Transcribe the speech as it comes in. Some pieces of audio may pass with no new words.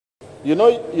You know,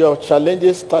 your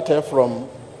challenges started from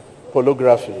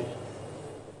pornography.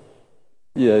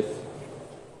 Yes.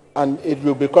 And it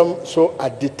will become so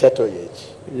addicted to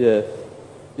it. Yes.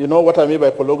 You know what I mean by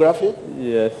pornography?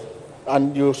 Yes.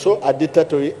 And you're so addicted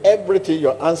to it, everything,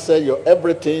 your answer, your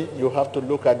everything, you have to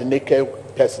look at the naked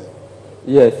person.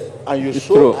 Yes. And you're it's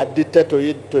so true. addicted to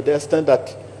it to the extent that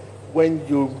when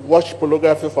you watch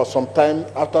pornography for some time,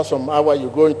 after some hour, you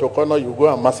go into a corner, you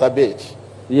go and masturbate.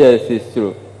 Yes, it's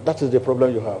true. That is the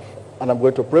problem you have. And I'm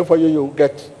going to pray for you, you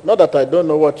get, not that I don't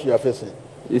know what you are facing.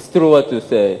 It's true what you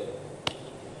say.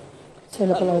 C'è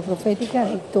la parola profetica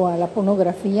riguardo alla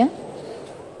pornografia.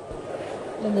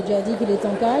 On a déjà dit qu'il est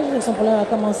en cage, son problème a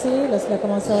commencé lorsqu'il a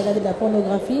commencé à regarder de la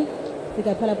pornographie. Et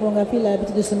qu'après la pornographie, il a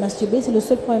l'habitude de se masturber. C'est le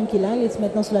seul problème qu'il a. Il est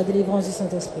maintenant sur la délivrance du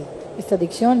Saint-Esprit. Esta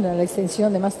adicción, la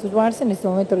extensión de masturbarse, en este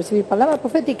momento recibir palabra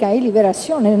profética y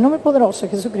liberación en el nombre poderoso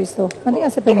de Jesucristo.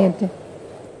 Manténganse pendiente.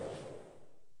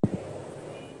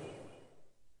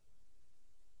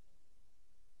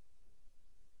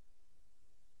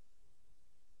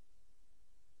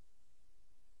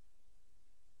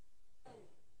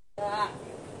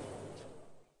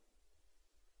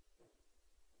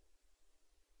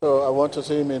 So I want to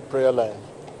see him in prayer line.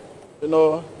 You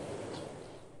know,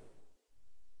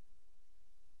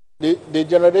 the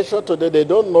generation today, they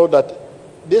don't know that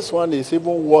this one is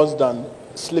even worse than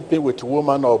sleeping with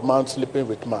woman or man sleeping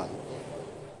with man.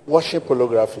 Watching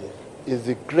pornography is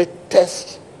the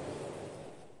greatest.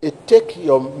 It takes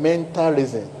your mental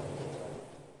reason.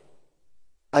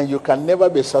 And you can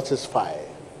never be satisfied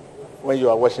when you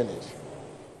are watching it.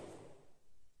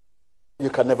 You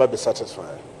can never be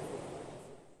satisfied.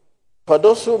 For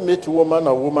those who meet woman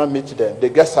or woman meet them, they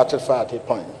get satisfied at a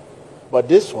point. But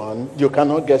this one, you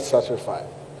cannot get satisfied.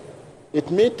 It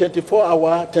means 24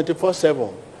 hours,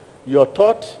 24/7. Your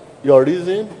thought, your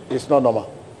reason is not normal.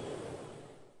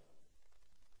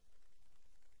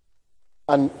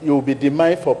 And you will be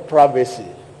demanding for privacy.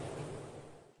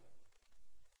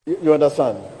 You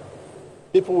understand?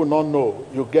 People will not know.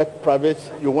 You get private,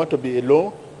 you want to be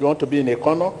alone, you want to be in a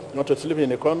corner, you want to sleep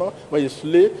in a corner. When you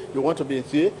sleep, you want to be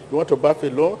here, you want to bath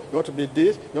alone, you want to be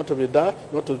this, you want to be that,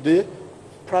 you want to be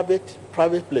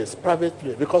private place,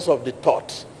 because of the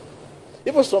thought.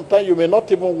 Even sometimes you may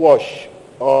not even watch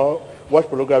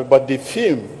pornography, but the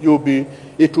film, it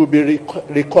will be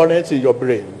recurrent in your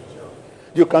brain.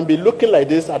 You can be looking like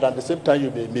this, and at the same time you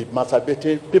may be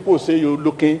masturbating. People say you're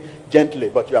looking gently,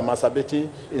 but you are masturbating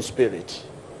in spirit.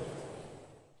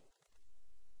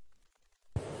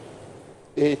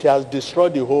 It has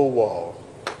destroyed the whole world.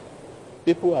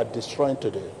 People are destroying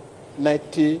today.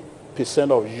 90%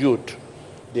 of youth,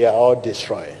 they are all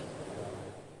destroyed.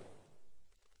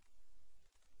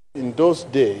 In those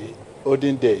days,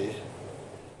 olden days,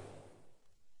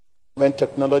 when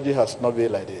technology has not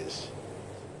been like this,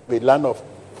 we learn of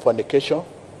fornication,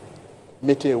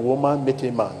 meeting a woman, meeting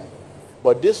a man.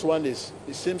 But this one it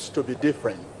seems to be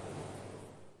different.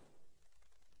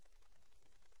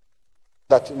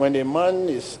 That when a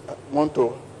man want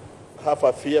to have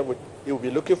affair with, he will be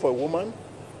looking for a woman,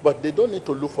 but they don't need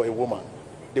to look for a woman.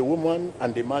 The woman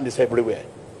and the man is everywhere.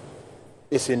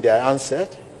 It's in their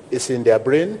handset, it's in their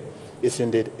brain, it's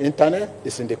in the internet,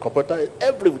 it's in the computer,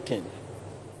 everything.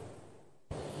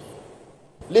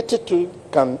 Little thing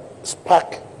can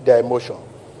spark their emotion.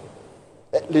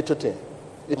 Little thing.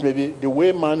 It may be the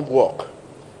way man walk,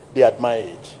 they admire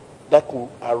it. That could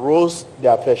arouse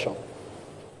their affection.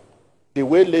 The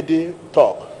way lady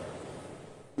talk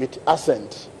with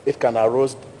accent, it can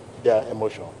arouse their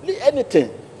emotion. Anything.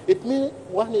 It means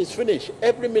one is finished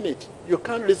every minute. You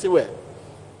can't receive well.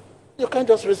 You can't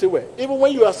just receive well. Even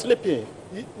when you are sleeping,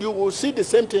 you will see the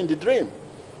same thing in the dream.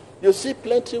 You see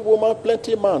plenty woman,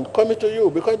 plenty man coming to you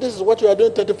because this is what you are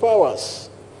doing 24 hours.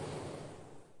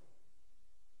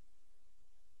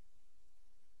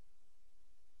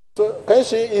 So can you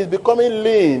see he's becoming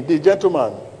lean, the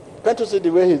gentleman. Can't you see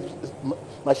the way he's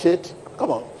machete?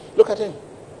 Come on, look at him.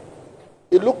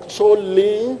 He looks so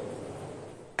lean.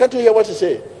 Can't you hear what he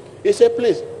said? He said,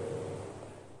 please,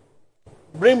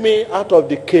 bring me out of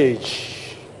the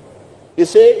cage. He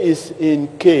said he's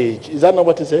in cage. Is that not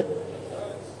what he said?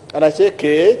 And I say,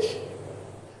 cage?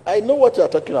 I know what you are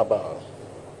talking about.